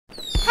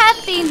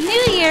Happy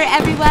New Year,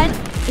 everyone!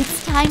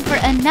 It's time for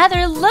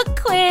another Look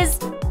Quiz!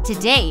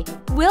 Today,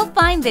 we'll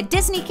find the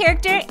Disney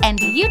character and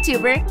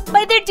YouTuber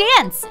by their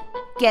dance.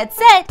 Get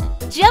set,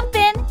 jump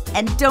in,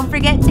 and don't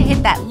forget to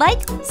hit that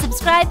like,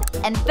 subscribe,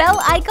 and bell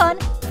icon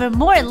for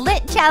more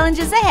lit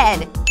challenges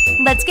ahead.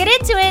 Let's get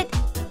into it!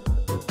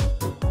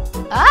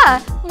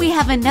 We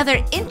have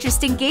another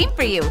interesting game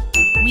for you.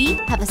 We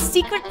have a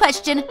secret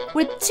question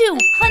worth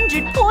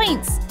 200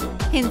 points.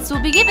 Hints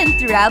will be given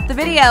throughout the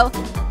video.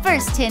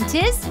 First hint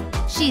is,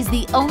 she's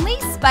the only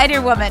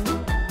Spider-Woman.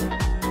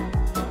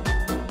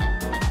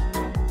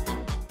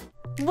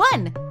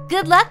 1.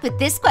 Good luck with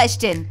this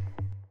question.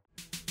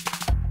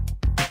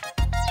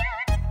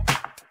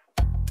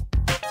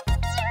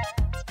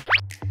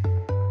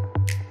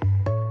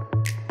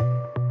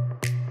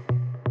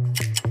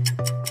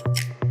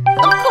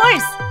 Of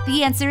course,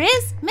 the answer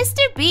is Mr.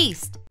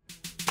 Beast.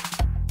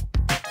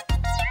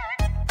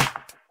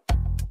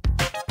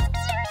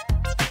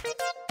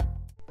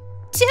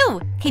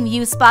 2. Can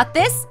you spot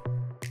this?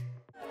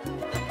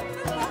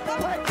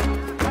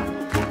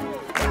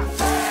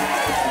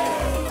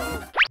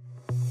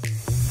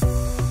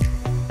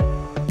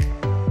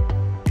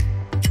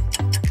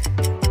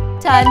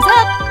 Time's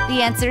up!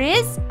 The answer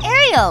is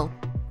Ariel.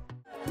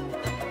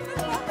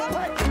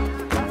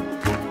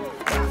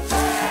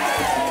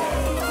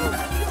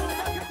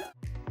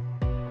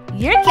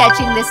 You're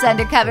catching this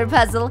undercover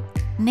puzzle.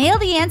 Nail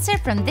the answer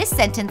from this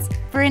sentence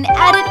for an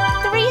added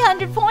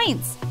 300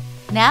 points.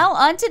 Now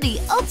on to the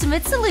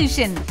ultimate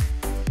solution.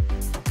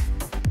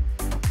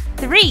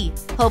 3.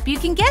 Hope you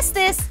can guess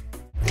this.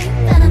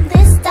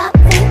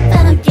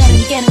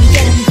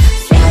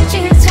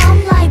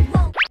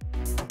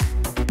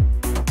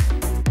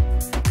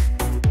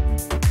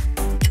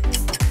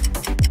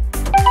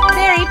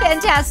 Very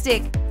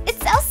fantastic!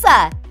 It's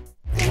Elsa!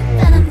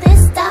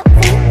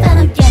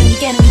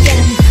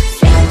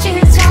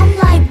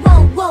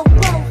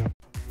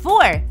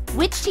 4.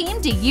 Which team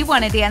do you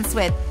want to dance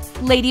with?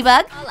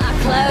 Ladybug?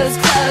 Clothes,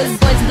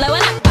 boys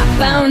blowing up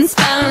phones.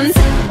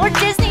 Or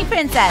Disney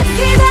Princess?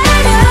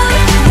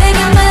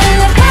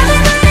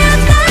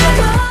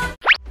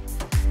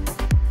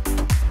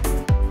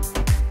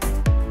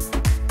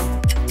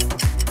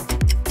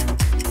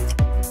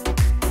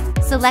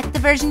 Select the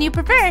version you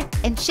prefer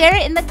and share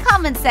it in the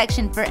comments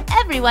section for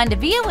everyone to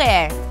be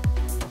aware.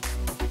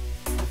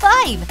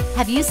 5.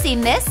 Have you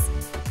seen this?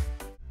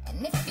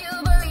 And if you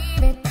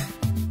believe it,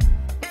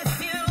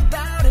 if you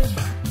doubt it,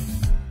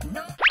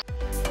 no.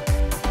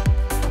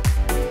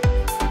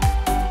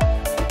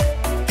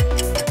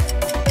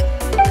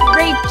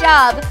 Great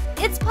job!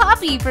 It's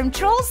Poppy from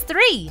Trolls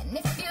 3. And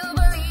if you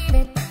believe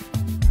it,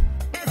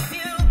 if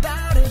you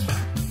doubt it,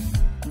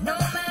 no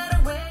matter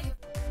where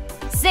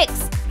you...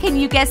 6. Can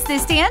you guess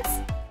this dance?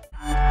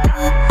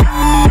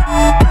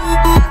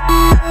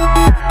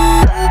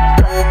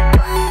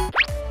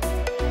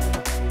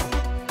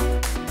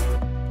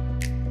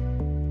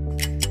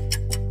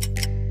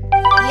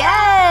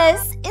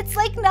 Yes! It's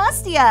like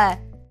Nastia!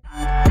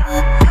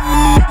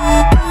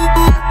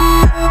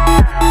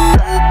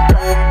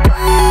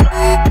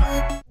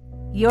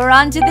 You're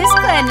on to this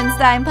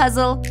clandestine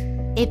puzzle.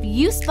 If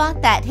you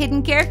spot that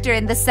hidden character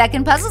in the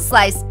second puzzle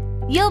slice,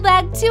 you'll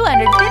bag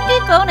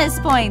 250 bonus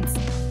points.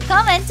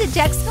 Comment to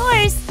check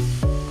scores.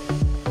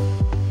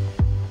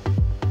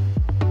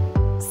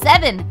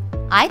 7.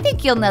 I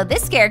think you'll know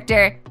this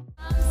character.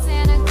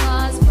 Santa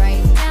Claus,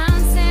 right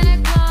down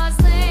Santa Claus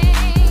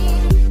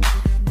Lane.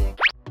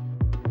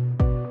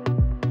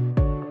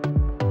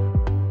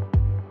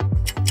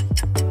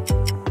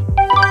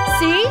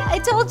 See? I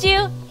told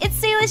you. It's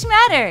Salish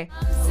Matter.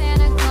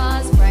 Santa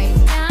Claus, right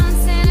down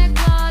Santa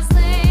Claus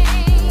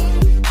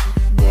Lane.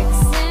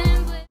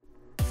 Vixen,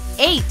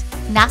 8.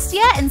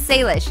 Nastia and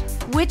Salish.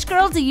 Which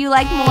girl do you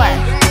like more?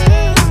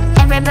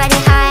 Everybody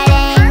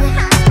hiding.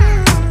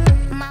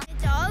 My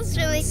doll's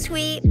really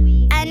sweet,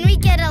 and we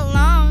get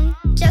along.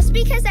 Just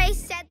because I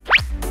said.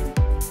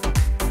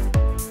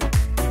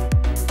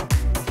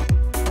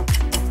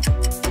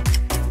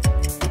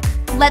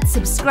 Let's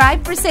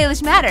subscribe for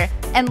Salish Matter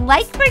and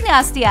like for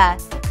Nastia.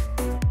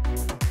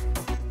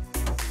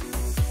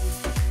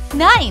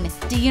 9.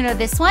 Do you know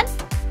this one?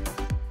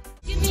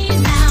 give me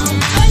now.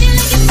 When you're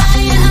looking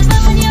fire, I'm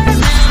blowing your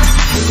amount.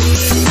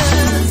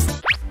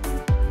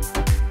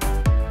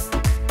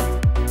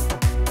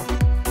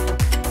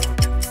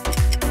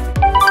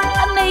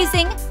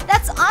 Amazing!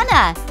 That's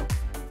Anna.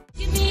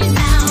 Give me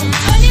now.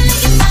 When you're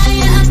looking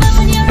fire, I'm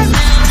blowing your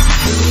amount.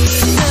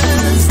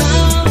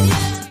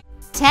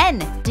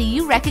 10. Do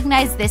you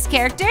recognize this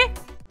character?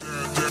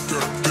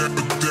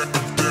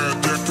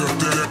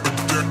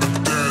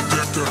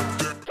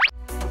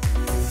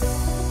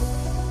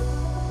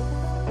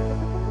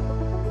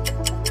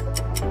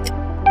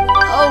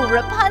 Oh,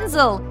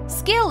 Rapunzel!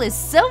 Skill is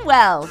so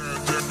well!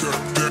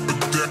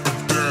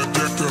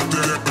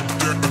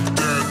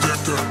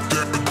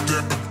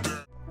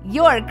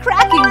 You're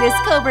cracking this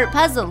covert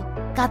puzzle!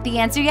 Got the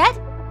answer yet?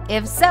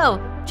 If so,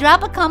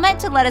 drop a comment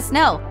to let us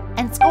know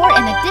and score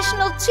an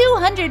additional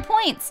 200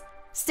 points.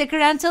 Stick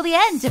around till the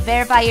end to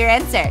verify your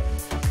answer.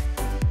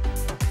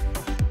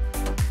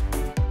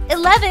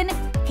 11.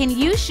 Can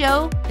you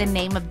show the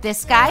name of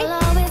this guy? I'll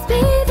always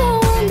be the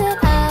one that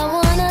I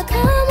wanna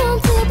come home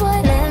to,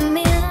 boy, let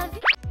me love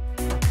you.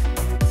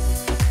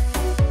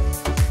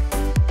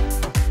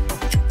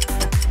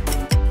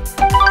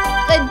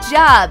 Good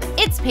job!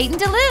 It's Peyton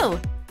DeLue.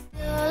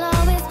 You'll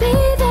always be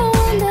the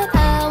one that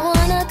I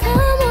wanna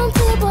come home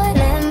to, boy,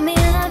 let me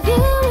love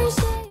you and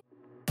show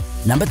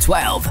you. Number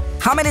 12.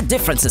 How many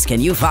differences can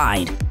you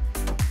find?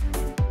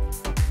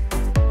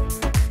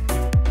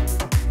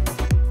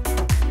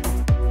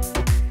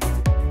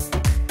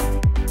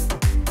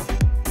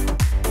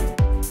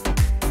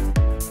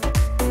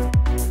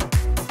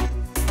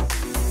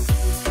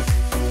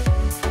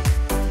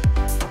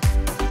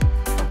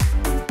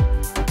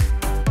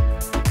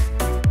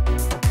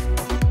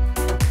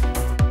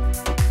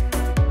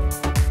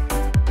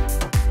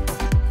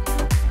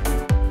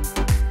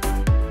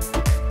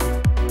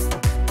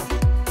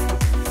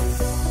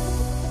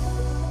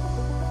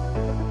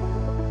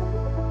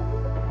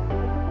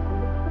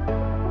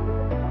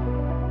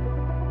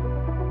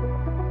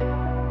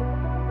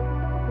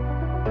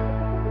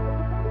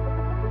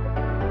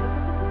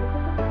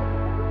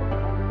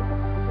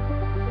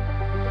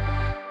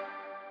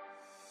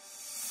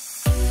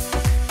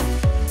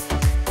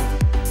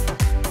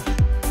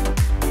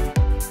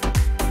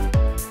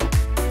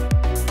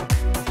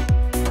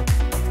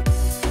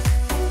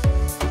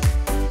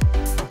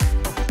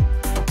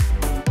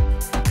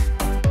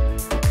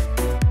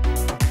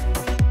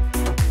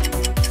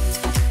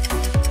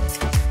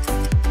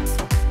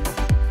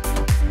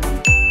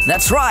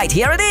 That's right,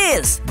 here it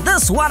is!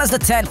 This one is the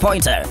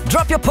 10-pointer.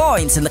 Drop your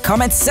points in the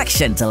comments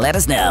section to let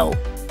us know.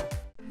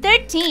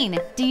 13.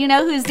 Do you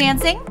know who's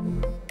dancing?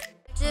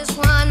 Just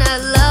wanna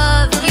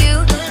love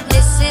you,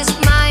 this is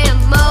my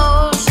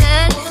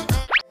emotion.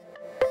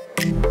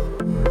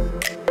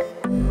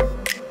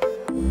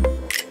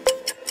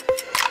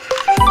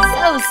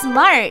 So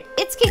smart!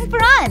 It's King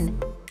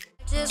Ferran.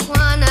 Just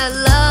wanna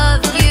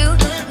love you,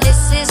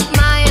 this is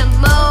my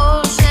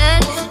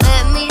emotion.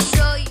 Let me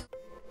show you.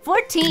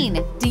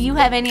 14. Do you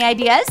have any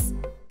ideas?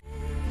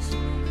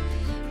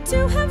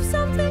 To have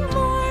something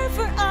more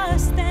for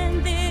us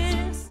than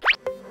this.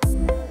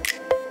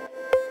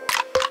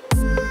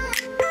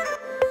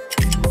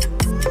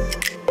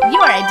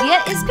 Your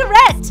idea is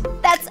correct!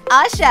 That's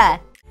Asha.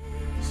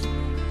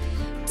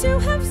 To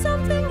have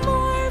something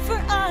more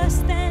for us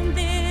than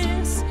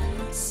this.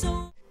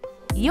 So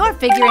You're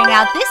figuring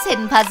out this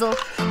hidden puzzle.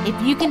 If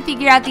you can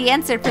figure out the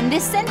answer from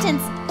this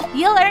sentence,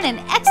 you'll earn an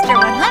extra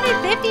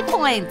 150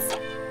 points.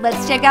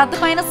 Let's check out the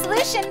final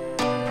solution.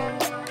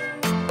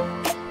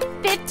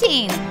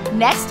 15.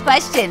 Next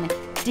question.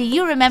 Do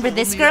you remember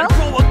this girl?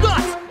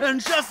 And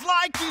just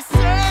like he said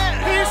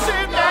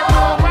that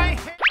no way.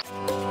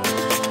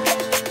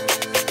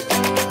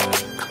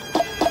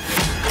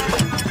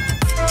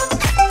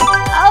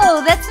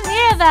 Oh, that's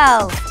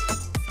Mirabel.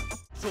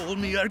 Told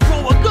me I'd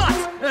grow a gut,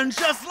 and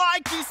just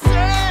like he said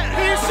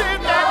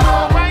that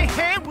no way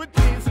hand would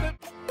be.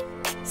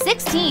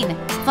 16.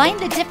 Find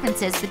the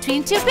differences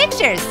between two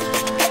pictures.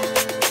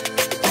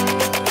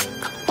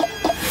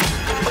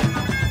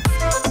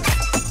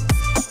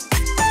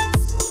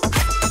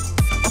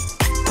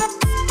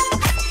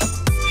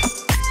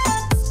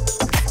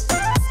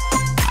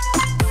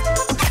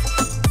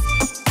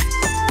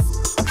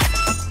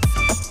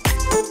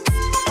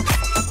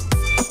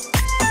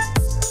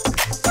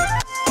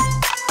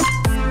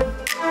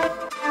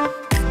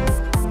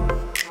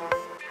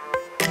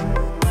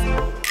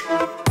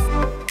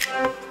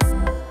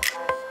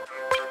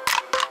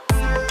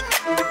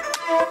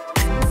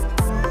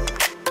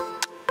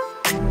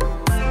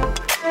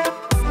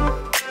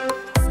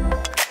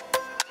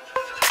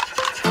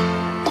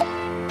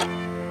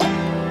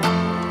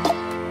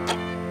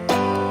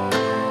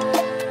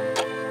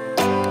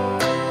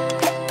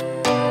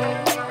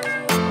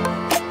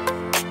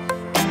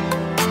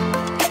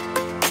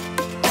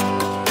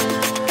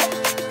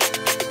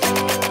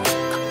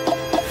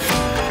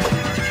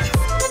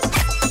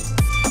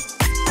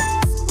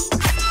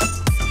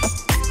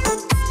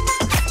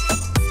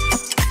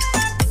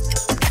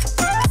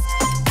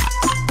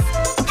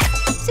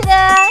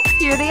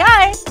 Here they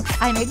are!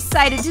 I'm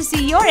excited to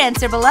see your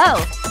answer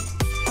below.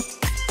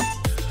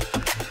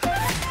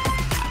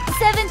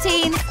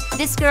 17.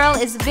 This girl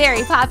is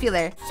very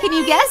popular. Can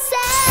you guess?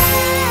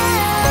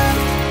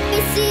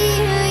 We see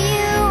who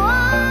you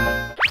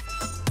are.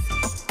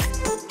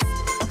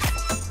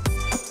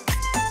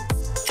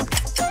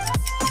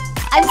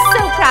 I'm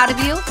so proud of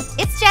you.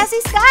 It's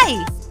Jazzy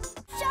Sky.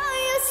 Show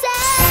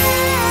yourself.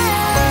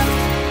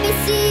 We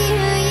see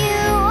who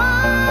you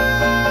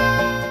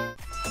are.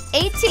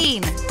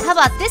 18. How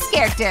about this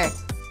character?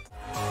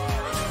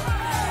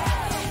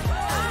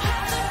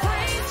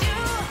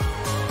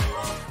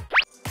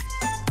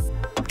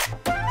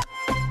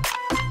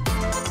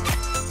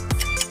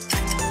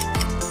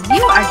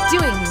 You are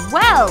doing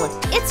well!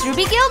 It's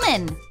Ruby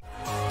Gilman!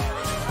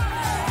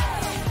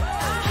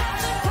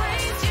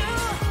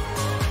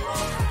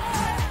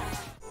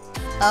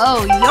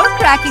 Oh, you're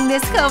cracking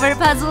this covert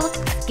puzzle.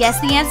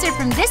 Guess the answer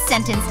from this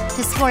sentence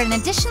to score an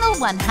additional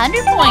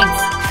 100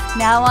 points.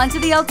 Now on to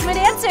the ultimate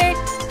answer.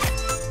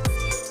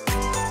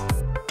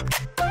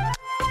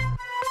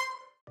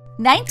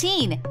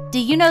 19. Do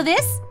you know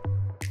this?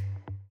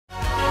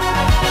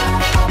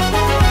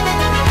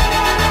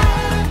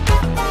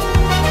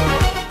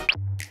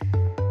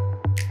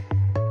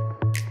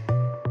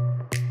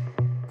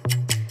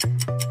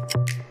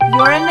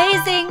 You're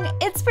amazing!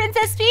 It's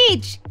Princess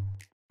Peach!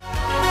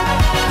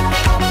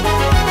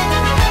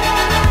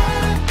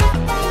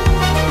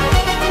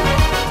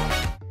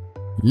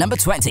 Number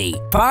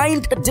 20.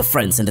 Find a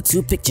difference in the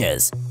two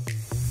pictures.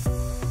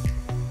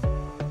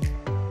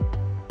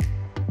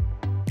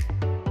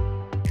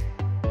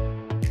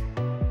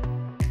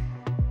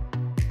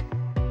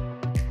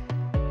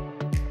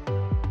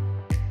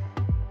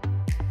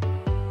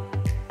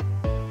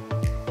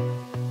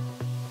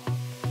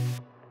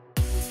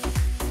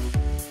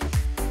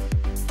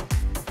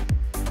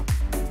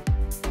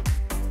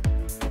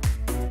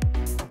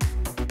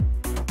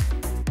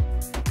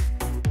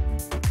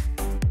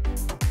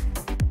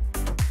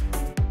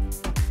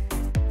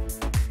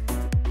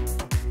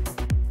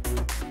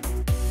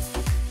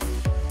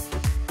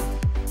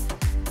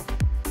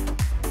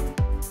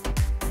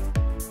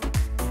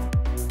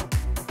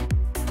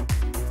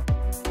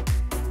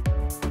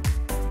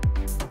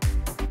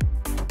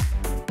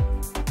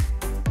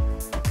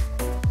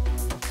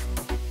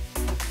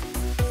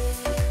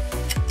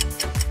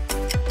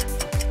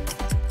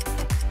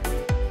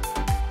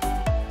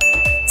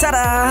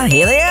 Ta-da!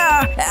 Here they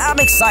are! I'm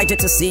excited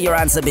to see your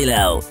answer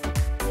below.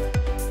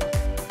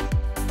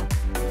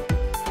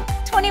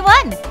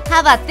 21. How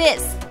about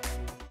this?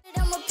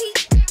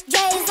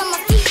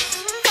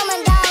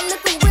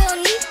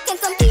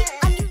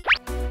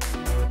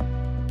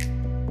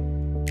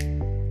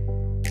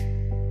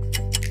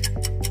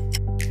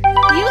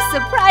 You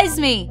surprised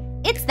me!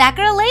 It's that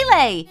girl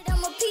Lele!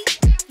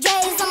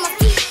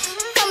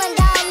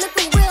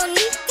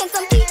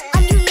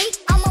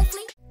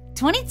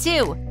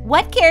 22.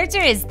 What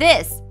character is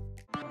this?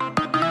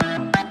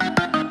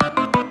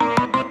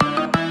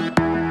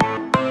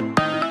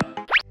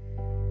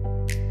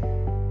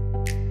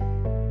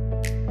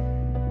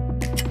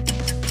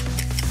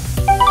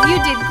 You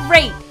did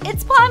great!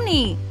 It's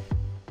Pomni!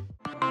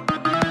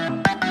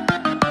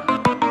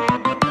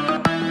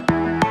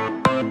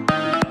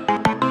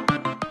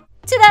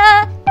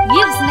 Ta-da!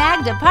 You've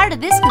snagged a part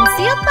of this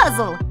concealed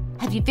puzzle!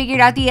 Have you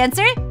figured out the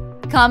answer?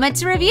 Comment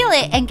to reveal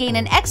it and gain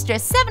an extra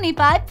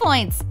 75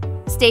 points.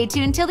 Stay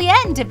tuned till the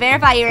end to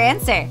verify your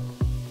answer.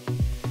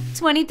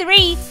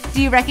 23.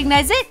 Do you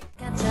recognize it?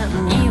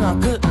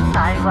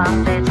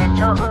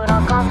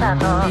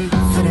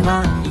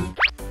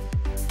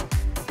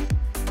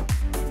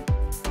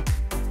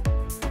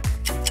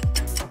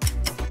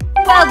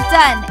 Well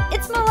done!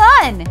 It's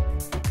Mulan!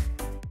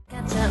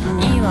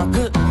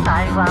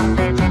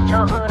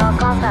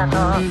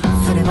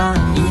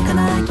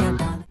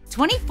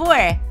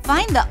 24.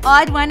 Find the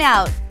odd one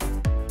out.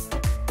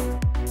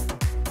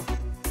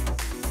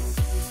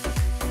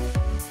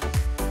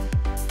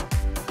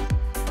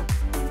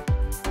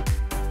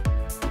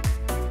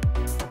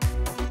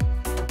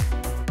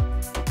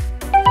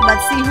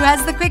 Let's see who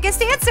has the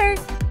quickest answer.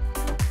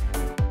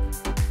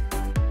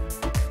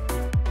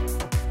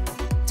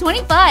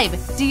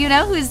 25. Do you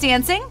know who's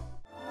dancing?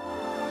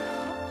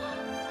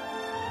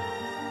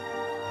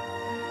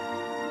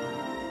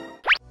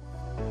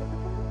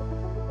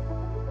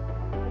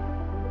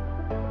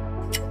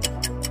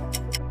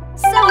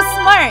 So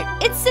smart!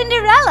 It's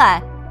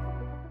Cinderella!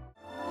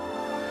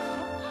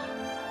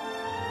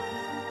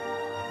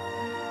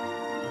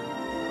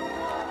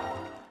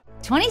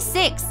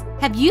 "26.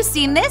 Have you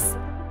seen this?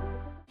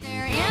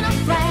 There in a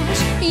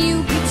flash,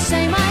 you could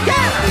say my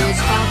life is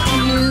out to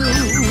you.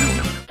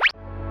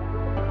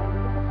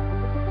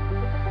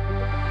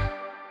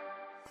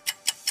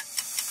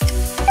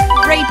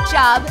 Great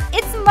job!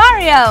 It's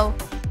Mario!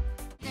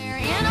 There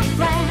in a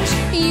flash,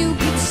 you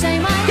could say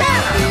my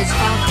life is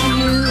out to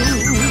you.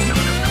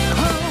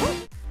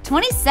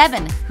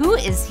 27. Who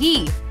is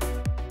he?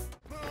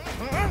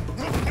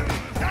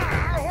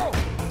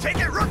 Take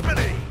it,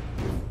 Rookmany!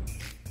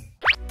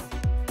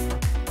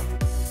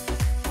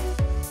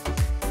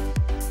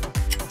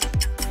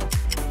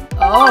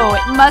 'Oh,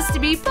 it must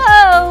be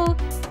Poe!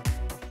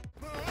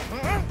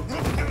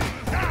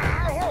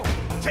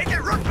 Take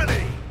it,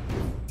 Rookmany!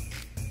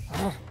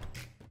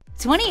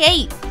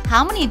 28.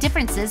 How many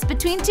differences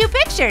between two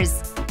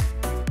pictures?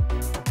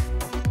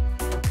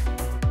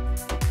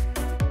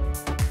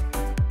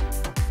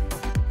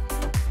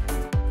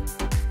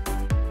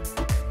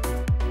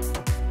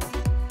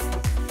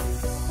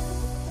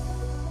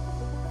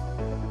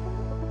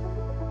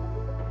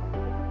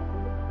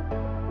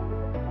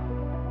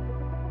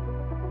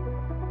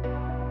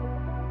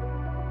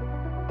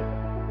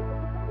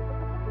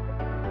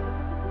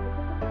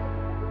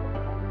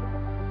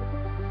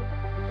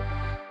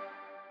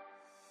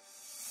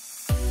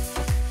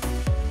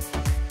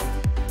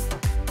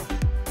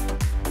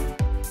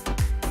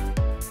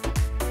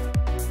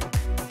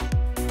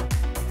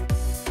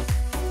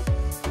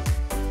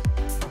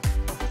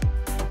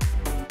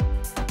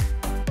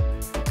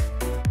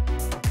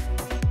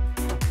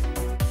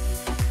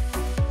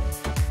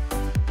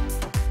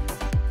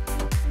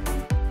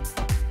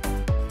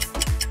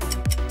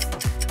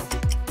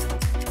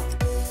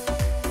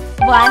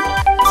 1, 2,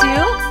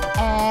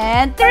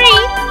 and 3.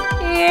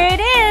 Here it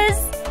is.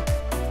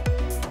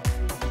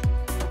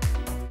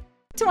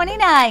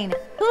 29.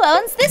 Who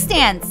owns this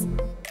dance?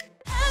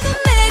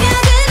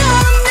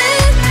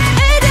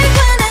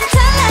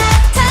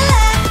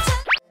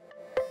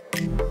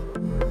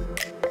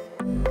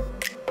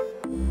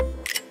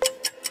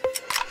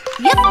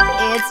 Yep,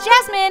 it's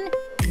Jasmine.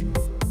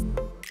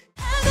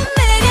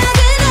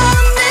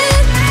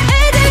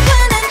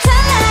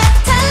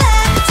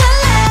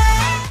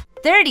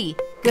 30.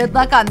 Good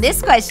luck on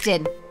this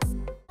question.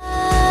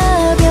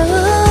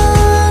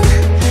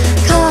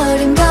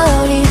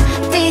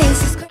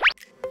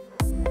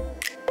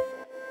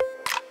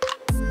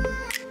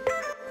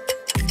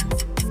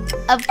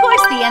 Of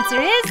course, the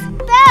answer is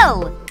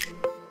Belle.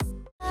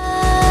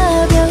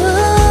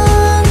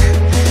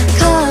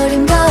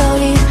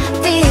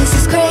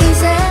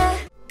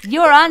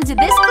 You're on to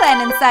this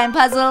clan and sign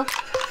puzzle.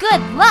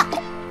 Good luck!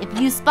 If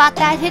you spot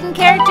that hidden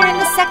character in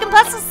the second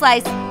puzzle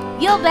slice,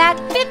 you'll bag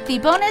 50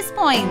 bonus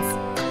points.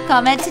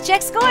 Comment to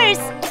check scores.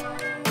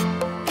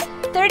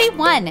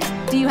 31.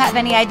 Do you have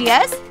any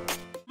ideas?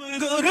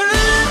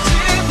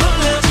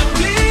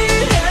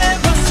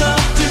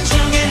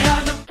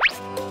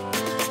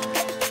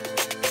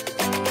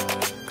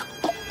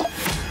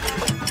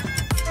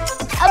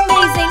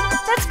 Amazing!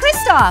 That's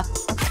Kristoff.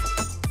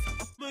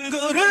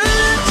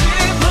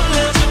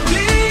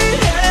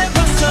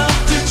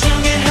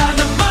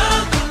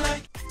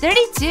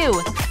 32.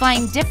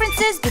 Find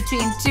differences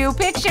between two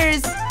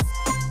pictures.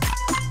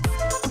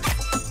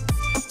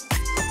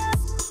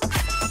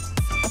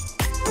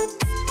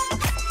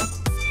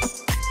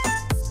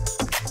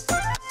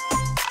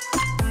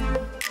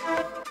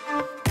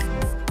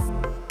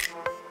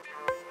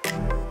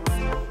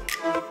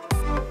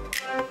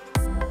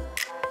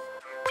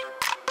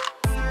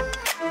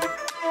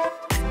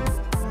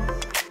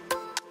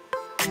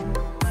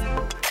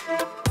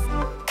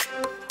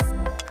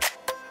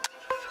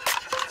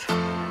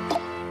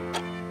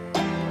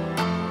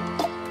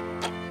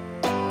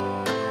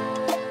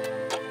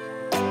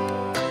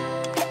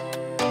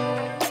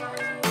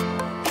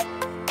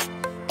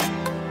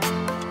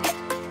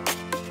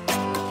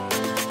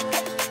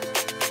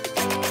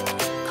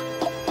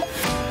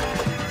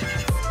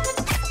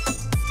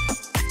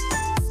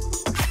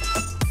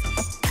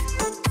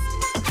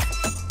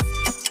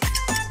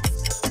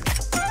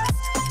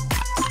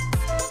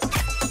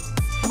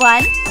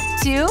 One,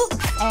 2,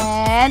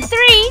 and 3.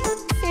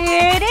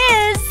 Here it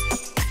is.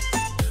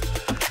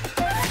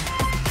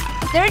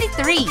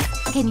 33.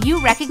 Can you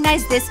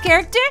recognize this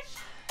character?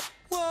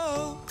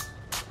 Whoa.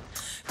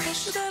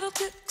 Pressure that'll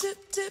tip,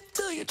 tip, tip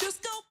till you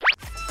just go.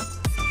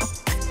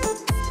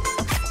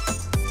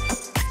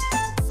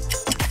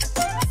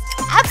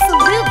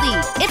 Absolutely.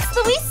 It's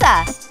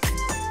Louisa.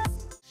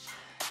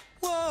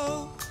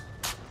 Whoa.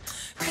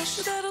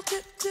 Pressure that'll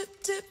tip,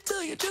 tip, tip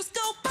till you just go.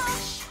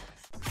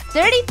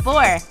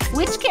 34.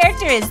 Which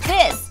character is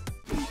this?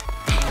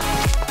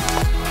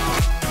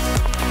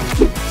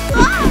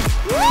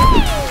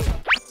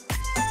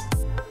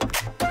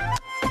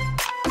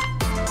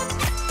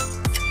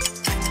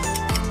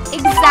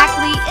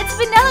 Exactly, it's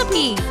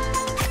Penelope.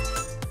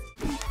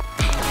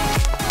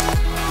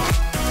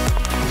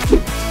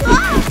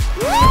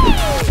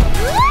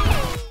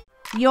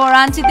 You're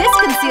on to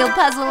this concealed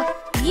puzzle.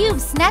 You've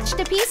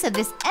snatched a piece of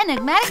this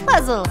enigmatic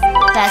puzzle.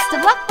 Best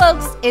of luck,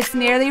 folks. It's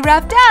nearly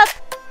wrapped up.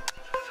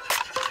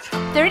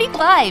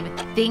 35.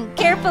 Think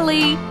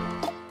carefully.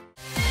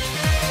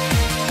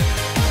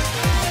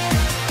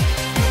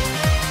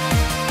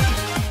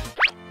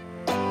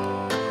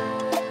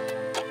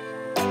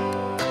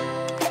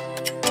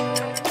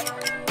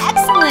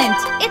 Excellent!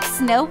 It's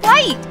Snow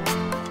White.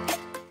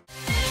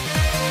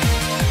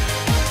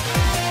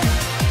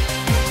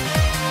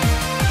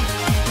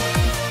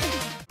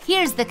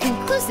 Here's the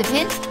conclusive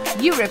hint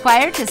you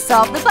require to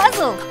solve the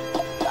puzzle.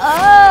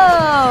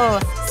 Oh,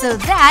 so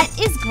that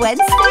is Gwen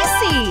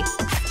Stacy.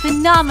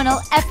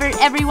 Phenomenal effort,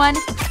 everyone.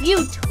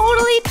 You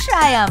totally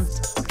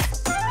triumphed.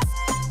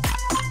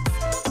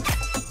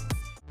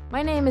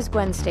 My name is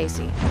Gwen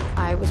Stacy.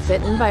 I was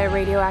bitten by a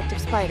radioactive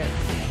spider.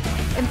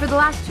 And for the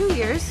last 2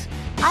 years,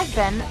 I've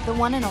been the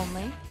one and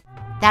only.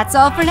 That's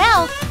all for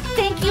now.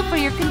 Thank you for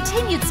your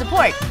continued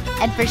support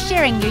and for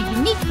sharing your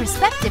unique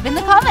perspective in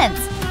the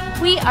comments.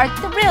 We are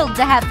thrilled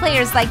to have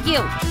players like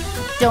you.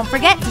 Don't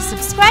forget to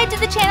subscribe to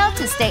the channel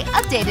to stay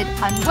updated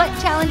on what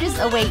challenges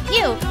await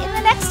you in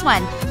the next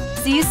one.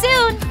 See you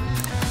soon!